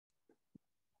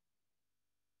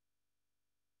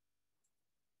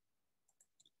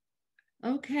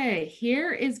Okay,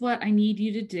 here is what I need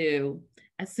you to do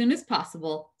as soon as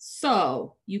possible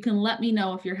so you can let me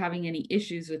know if you're having any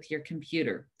issues with your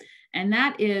computer. And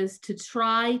that is to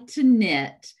try to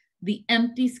knit the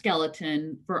empty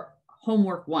skeleton for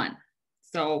homework 1.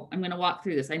 So I'm going to walk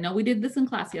through this. I know we did this in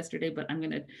class yesterday, but I'm going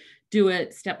to do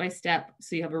it step by step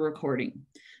so you have a recording.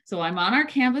 So I'm on our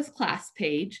Canvas class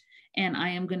page, and I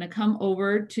am going to come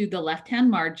over to the left-hand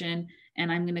margin,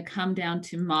 and I'm going to come down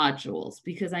to modules,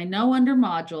 because I know under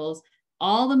modules,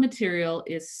 all the material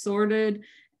is sorted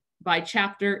by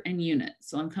chapter and unit.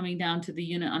 So I'm coming down to the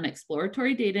unit on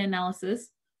exploratory data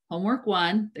analysis, homework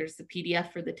 1, there's the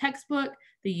PDF for the textbook,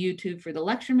 the YouTube for the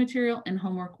lecture material, and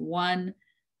homework 1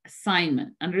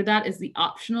 assignment. Under that is the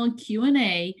optional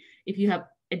Q&A if you have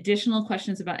additional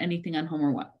questions about anything on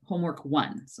homework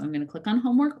 1. So I'm going to click on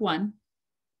homework 1.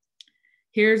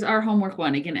 Here's our homework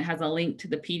 1. Again, it has a link to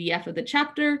the PDF of the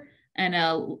chapter and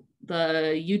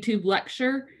the YouTube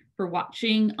lecture for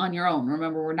watching on your own.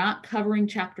 Remember, we're not covering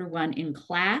chapter 1 in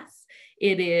class.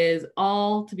 It is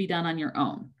all to be done on your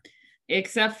own,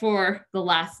 except for the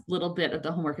last little bit of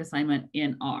the homework assignment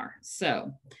in R.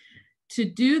 So to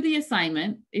do the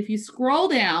assignment, if you scroll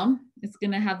down, it's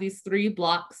going to have these 3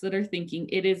 blocks that are thinking.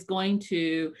 It is going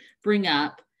to bring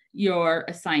up your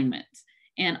assignment.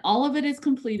 And all of it is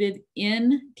completed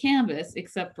in Canvas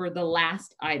except for the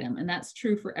last item. And that's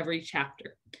true for every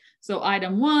chapter. So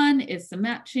item 1 is some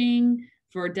matching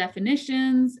for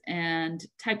definitions and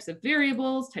types of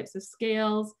variables, types of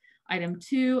scales. Item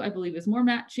 2, I believe, is more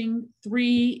matching.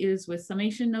 3 is with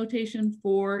summation notation.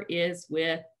 4 is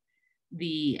with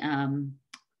the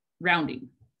rounding.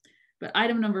 But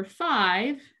item number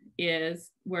 5 is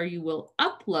where you will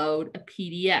upload a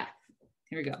PDF.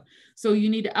 Here we go. So you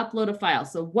need to upload a file.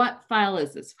 So what file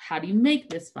is this? How do you make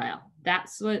this file?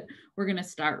 That's what we're going to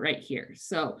start right here.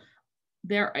 So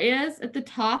there is at the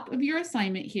top of your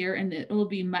assignment here, and it will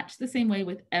be much the same way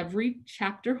with every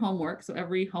chapter homework. So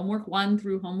every homework 1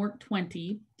 through homework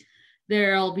 20,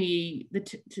 there'll be,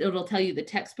 it'll tell you the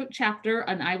textbook chapter,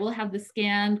 and I will have the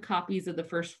scanned copies of the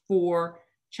first 4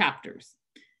 chapters.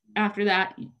 After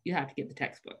that, you have to get the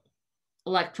textbook.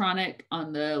 Electronic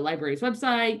on the library's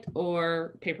website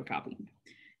or paper copy.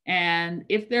 And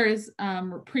if there is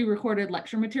pre-recorded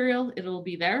lecture material, it'll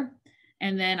be there.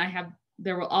 And then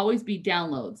there will always be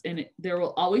downloads, and there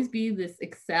will always be this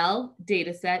Excel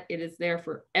data set. It is there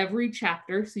for every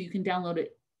chapter, so you can download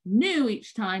it new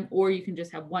each time, or you can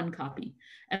just have 1 copy,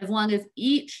 as long as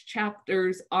each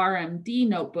chapter's RMD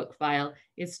notebook file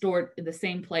is stored in the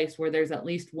same place where there's at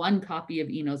least 1 copy of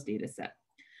Eno's data set.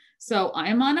 So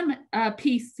I'm on a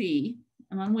PC,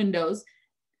 I'm on Windows,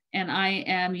 and I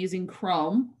am using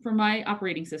Chrome for my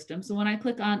operating system. So when I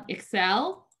click on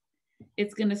Excel,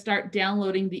 it's going to start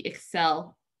downloading the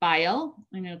Excel file.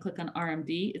 I'm going to click on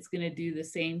RMD. It's going to do the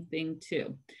same thing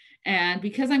too. And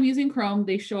because I'm using Chrome,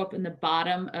 they show up in the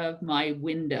bottom of my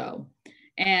window.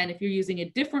 And if you're using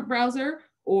a different browser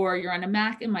or you're on a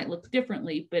Mac, it might look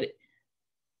differently, but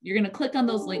you're going to click on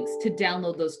those links to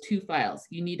download those 2 files.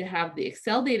 You need to have the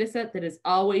Excel dataset that is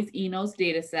always Eno's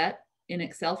dataset in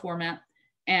Excel format,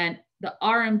 and the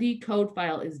RMD code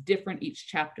file is different each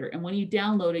chapter. And when you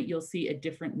download it, you'll see a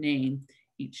different name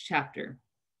each chapter.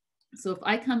 So if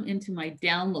I come into my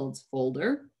downloads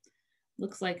folder,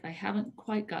 looks like I haven't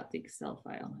quite got the Excel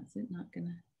file. Is it not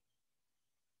gonna?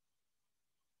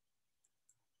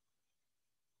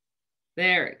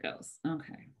 There it goes.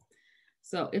 Okay.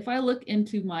 So if I look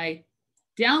into my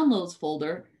downloads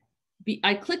folder,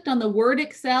 I clicked on the word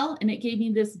Excel and it gave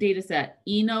me this data set,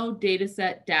 Eno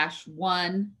dataset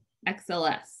 -1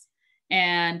 XLS.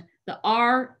 And the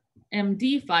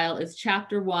RMD file is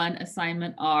chapter 1,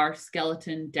 assignment R,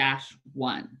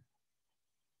 skeleton-1.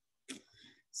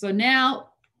 So now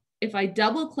if I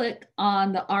double click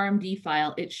on the RMD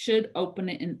file, it should open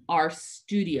it in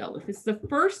RStudio. If it's the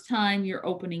first time you're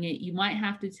opening it, you might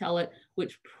have to tell it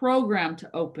which program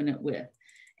to open it with.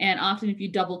 And often if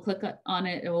you double click on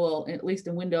it, it will, at least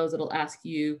in Windows, it'll ask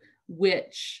you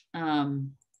which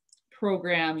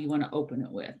program you want to open it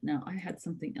with. Now I had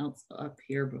something else up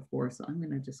here before, so I'm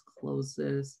going to just close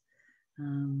this.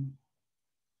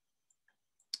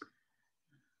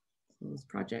 Close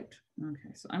project.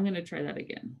 Okay, so I'm going to try that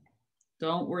again.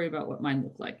 Don't worry about what mine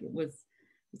looked like. It was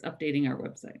updating our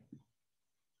website.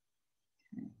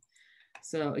 Okay.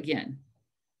 So again,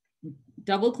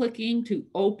 double clicking to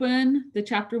open the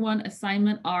chapter 1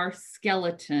 assignment R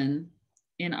skeleton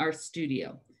in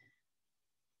RStudio.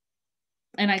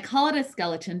 And I call it a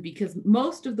skeleton because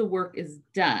most of the work is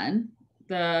done.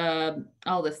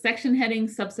 all the section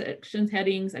headings, subsection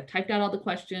headings. I've typed out all the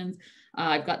questions.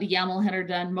 I've got the YAML header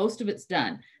done. Most of it's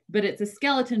done, but it's a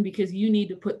skeleton because you need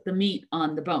to put the meat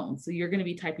on the bone. So you're going to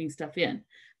be typing stuff in.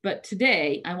 But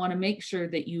today I want to make sure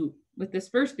that you, with this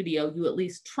first video, you at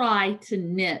least try to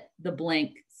knit the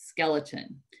blank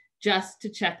skeleton just to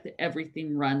check that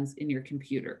everything runs in your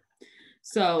computer.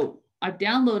 So I've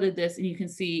downloaded this, and you can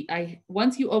see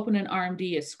once you open an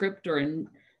RMD, a script or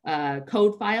a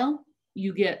code file,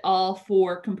 you get all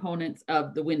 4 components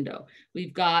of the window.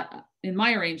 We've got, in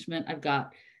my arrangement, I've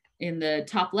got in the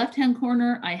top left-hand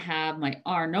corner, I have my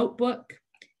R notebook.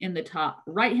 In the top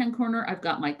right-hand corner, I've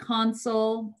got my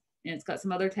console, and it's got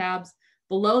some other tabs.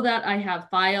 Below that, I have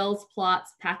files,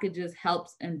 plots, packages,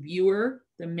 helps, and viewer,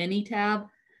 the mini tab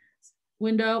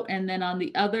window. And then on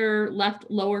the other left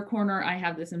lower corner, I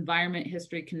have this environment,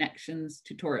 history, connections,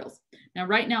 tutorials. Now,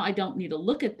 right now, I don't need to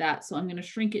look at that, so I'm going to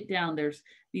shrink it down. There's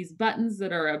these buttons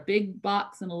that are a big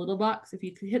box and a little box. If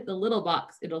you hit the little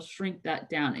box, it'll shrink that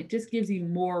down. It just gives you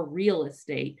more real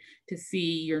estate to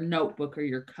see your notebook or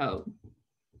your code.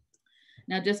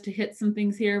 Now, just to hit some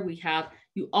things here,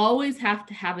 you always have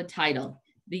to have a title.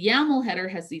 The YAML header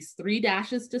has these 3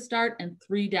 dashes to start and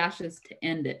 3 dashes to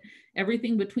end it.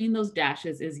 Everything between those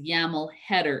dashes is YAML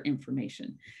header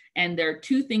information. And there are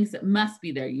 2 things that must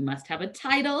be there. You must have a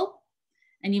title,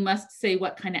 and you must say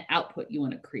what kind of output you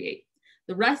want to create.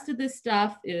 The rest of this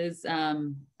stuff is,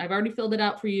 I've already filled it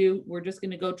out for you. We're just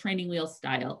going to go training wheel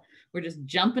style. We're just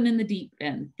jumping in the deep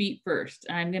end, feet first.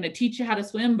 I'm going to teach you how to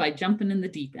swim by jumping in the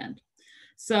deep end.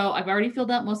 So I've already filled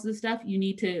out most of the stuff. You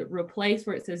need to replace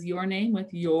where it says your name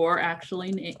with your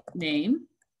actually name.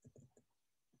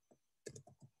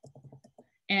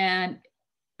 And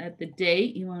at the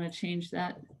date, you want to change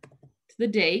that to the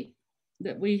date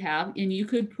that we have. And you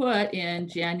could put in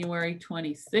January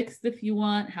 26th if you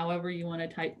want, however you want to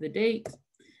type the date.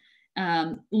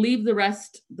 Leave the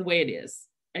rest the way it is.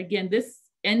 Again, this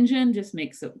engine just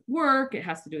makes it work. It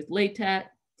has to do with LaTeX.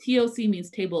 TOC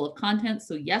means table of contents.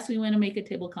 So yes, we want to make a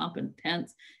table of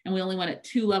contents, and we only want it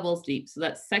 2 levels deep. So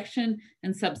that's section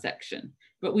and subsection,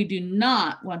 but we do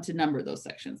not want to number those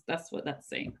sections. That's what that's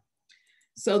saying.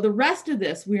 So the rest of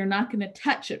this, we are not going to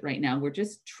touch it right now. We're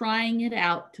just trying it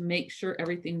out to make sure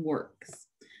everything works.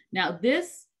 Now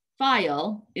this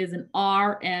file is an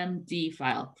RMD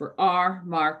file for R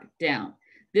Markdown.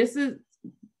 This is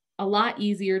a lot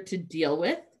easier to deal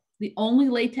with. The only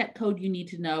LaTeX code you need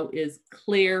to know is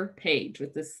clear page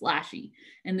with this slashy.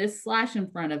 And this slash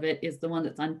in front of it is the one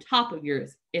that's on top of your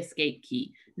escape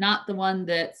key, not the one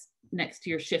that's next to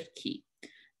your shift key.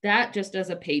 That just does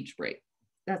a page break.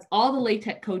 That's all the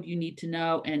LaTeX code you need to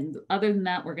know. And other than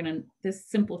that, this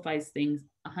simplifies things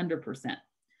 100%.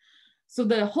 So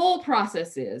the whole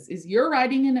process is you're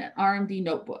writing in an RMD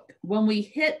notebook. When we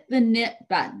hit the knit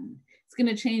button, it's going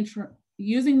to change from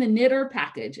using the knitter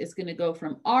package. It's going to go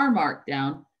from R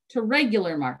Markdown to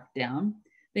regular Markdown.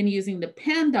 Then using the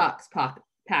Pandocs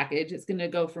package, it's going to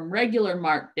go from regular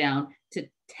Markdown to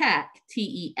TeX,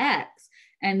 T-E-X.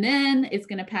 And then it's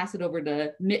going to pass it over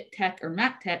to MITTEX or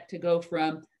MATTEX to go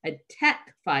from a TeX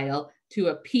file to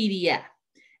a PDF.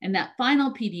 And that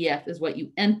final PDF is what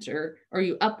you enter or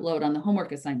you upload on the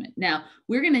homework assignment. Now,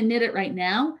 we're going to knit it right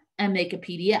now and make a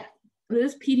PDF.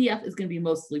 This PDF is going to be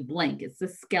mostly blank. It's the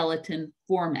skeleton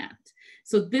format.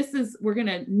 So we're going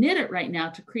to knit it right now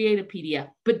to create a PDF,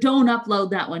 but don't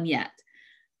upload that one yet.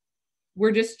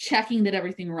 We're just checking that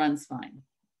everything runs fine.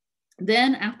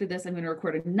 Then after this, I'm going to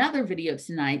record another video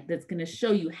tonight that's going to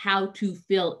show you how to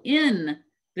fill in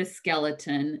the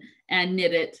skeleton and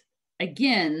knit it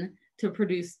again to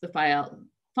produce the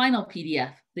final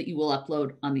PDF that you will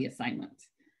upload on the assignment.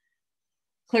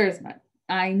 Clear as mud.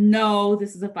 I know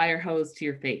this is a fire hose to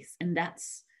your face, and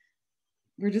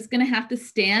we're just going to have to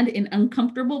stand in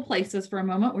uncomfortable places for a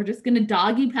moment. We're just going to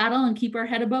doggy paddle and keep our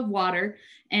head above water.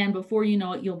 And before you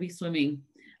know it, you'll be swimming.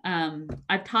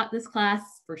 I've taught this class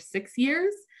for 6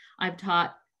 years. I've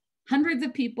taught hundreds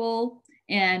of people,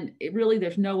 and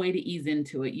there's no way to ease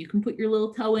into it. You can put your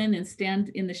little toe in and stand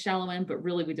in the shallow end, but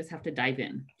really we just have to dive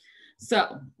in.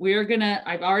 So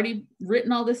I've already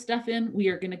written all this stuff in. We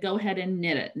are going to go ahead and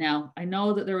knit it. Now, I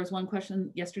know that there was one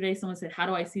question yesterday. Someone said, how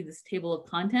do I see this table of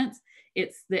contents?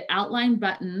 It's the outline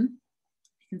button.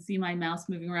 You can see my mouse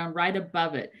moving around right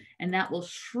above it. And that will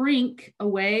shrink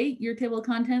away your table of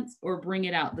contents or bring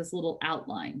it out, this little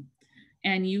outline.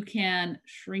 And you can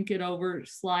shrink it over,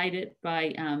 slide it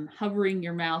by hovering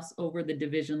your mouse over the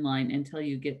division line until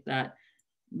you get that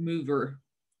mover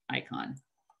icon.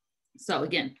 So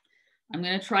again, I'm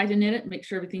going to try to knit it, make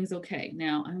sure everything's okay.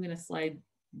 Now I'm going to slide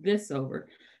this over.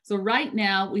 So right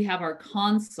now we have our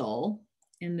console,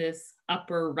 in this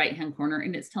upper right-hand corner,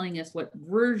 and it's telling us what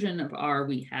version of R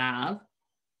we have,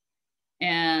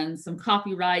 and some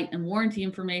copyright and warranty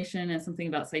information, and something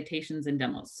about citations and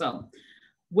demos. So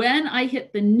when I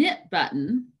hit the knit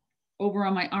button over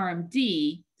on my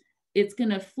RMD, it's going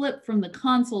to flip from the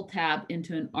console tab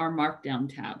into an R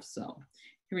Markdown tab. So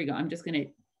here we go. I'm just going to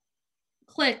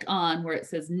click on where it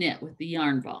says knit with the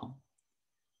yarn ball.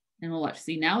 And we'll watch.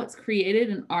 See, now it's created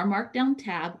an R Markdown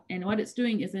tab. And what it's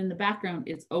doing is in the background,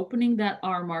 it's opening that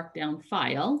R Markdown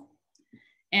file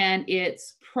and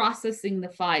it's processing the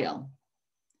file.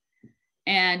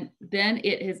 And then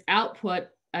it has output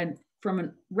from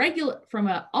an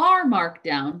R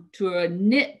Markdown to a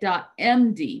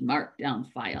knit.md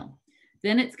Markdown file.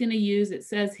 Then it's going to use, it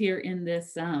says here in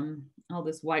this, all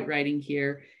this white writing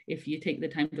here, if you take the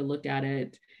time to look at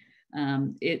it,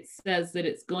 it says that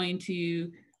it's going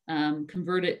to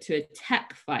convert it to a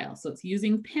TEX file. So it's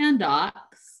using Pandox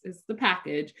is the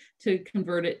package to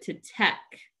convert it to TEX,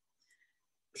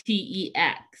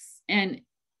 T-E-X. And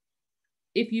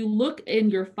if you look in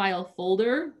your file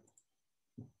folder,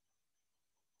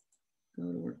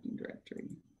 go to working directory.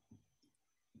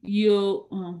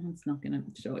 It's not going to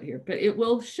show it here, but it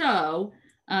will show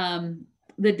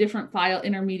the different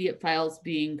intermediate files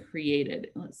being created.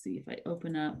 Let's see if I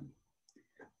open up.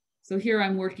 So here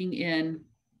I'm working in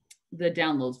the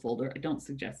downloads folder. I don't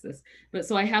suggest this, but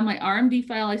so I have my RMD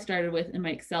file I started with in my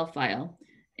Excel file,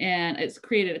 and it's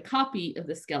created a copy of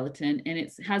the skeleton, and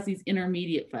it has these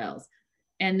intermediate files.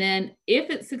 And then if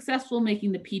it's successful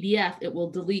making the PDF, it will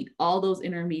delete all those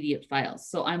intermediate files.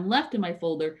 So I'm left in my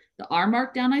folder, the R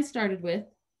Markdown I started with,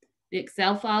 the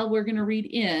Excel file we're going to read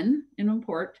in and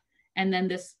import, and then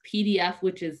this PDF,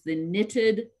 which is the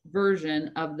knitted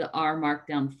version of the R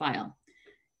Markdown file.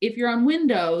 If you're on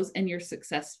Windows and you're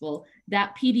successful,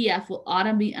 that PDF will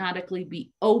automatically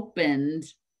be opened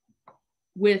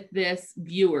with this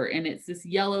viewer, and it's this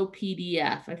yellow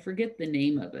PDF. I forget the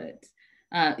name of it.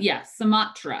 Yeah,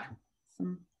 Sumatra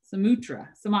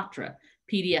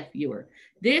PDF viewer.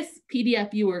 This PDF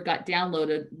viewer got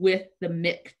downloaded with the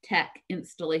MikTeX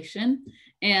installation,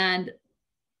 and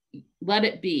let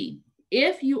it be.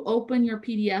 If you open your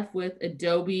PDF with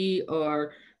Adobe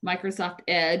or Microsoft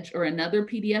Edge or another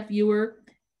PDF viewer,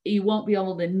 you won't be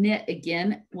able to knit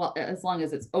again, well, as long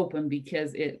as it's open,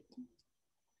 because it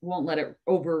won't let it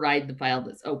override the file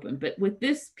that's open. But with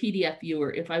this PDF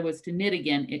viewer, if I was to knit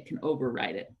again, it can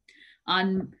override it.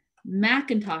 On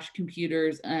Macintosh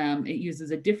computers, it uses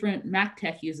a different,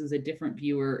 MikTeX uses a different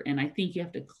viewer, and I think you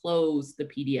have to close the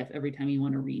PDF every time you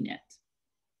want to reknit.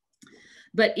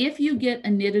 But if you get a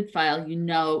knitted file, you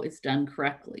know it's done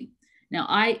correctly. Now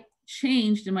I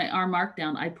changed in my R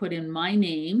Markdown, I put in my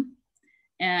name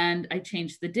and I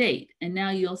changed the date. And now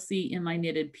you'll see in my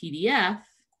knitted PDF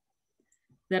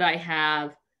that I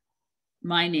have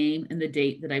my name and the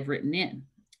date that I've written in.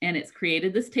 And it's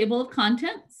created this table of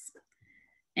contents,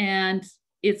 and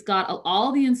it's got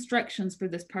all the instructions for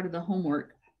this part of the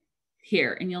homework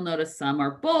here. And you'll notice some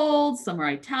are bold, some are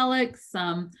italics,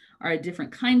 some are a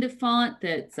different kind of font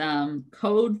that's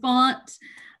code font.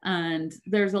 And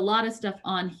there's a lot of stuff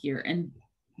on here. And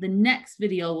the next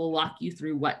video will walk you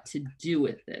through what to do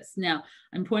with this. Now,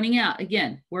 I'm pointing out,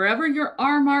 again, wherever your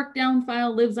R Markdown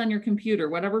file lives on your computer,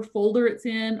 whatever folder it's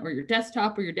in, or your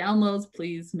desktop or your downloads,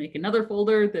 please make another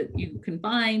folder that you can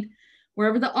find.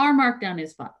 Wherever the R Markdown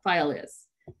file is,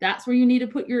 that's where you need to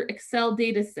put your Excel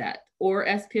data set or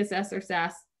SPSS or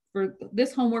SAS. For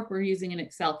this homework, we're using an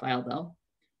Excel file though.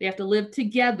 They have to live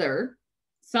together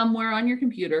somewhere on your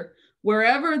computer.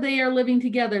 Wherever they are living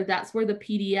together, that's where the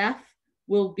PDF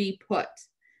will be put.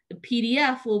 The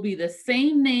PDF will be the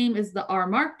same name as the R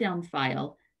Markdown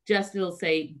file, just it'll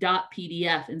say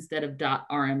 .pdf instead of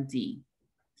 .rmd.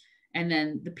 And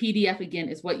then the PDF again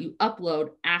is what you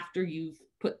upload after you've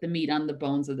put the meat on the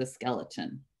bones of the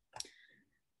skeleton.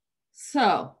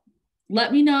 So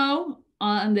let me know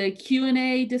on the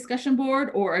Q&A discussion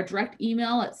board or a direct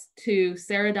email. It's to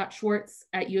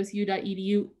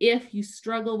sarah.schwartz@usu.edu if you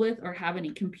struggle with or have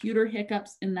any computer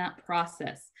hiccups in that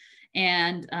process.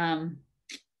 And I'll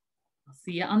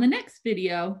see you on the next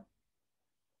video.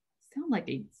 Sound like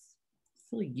a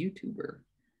silly YouTuber.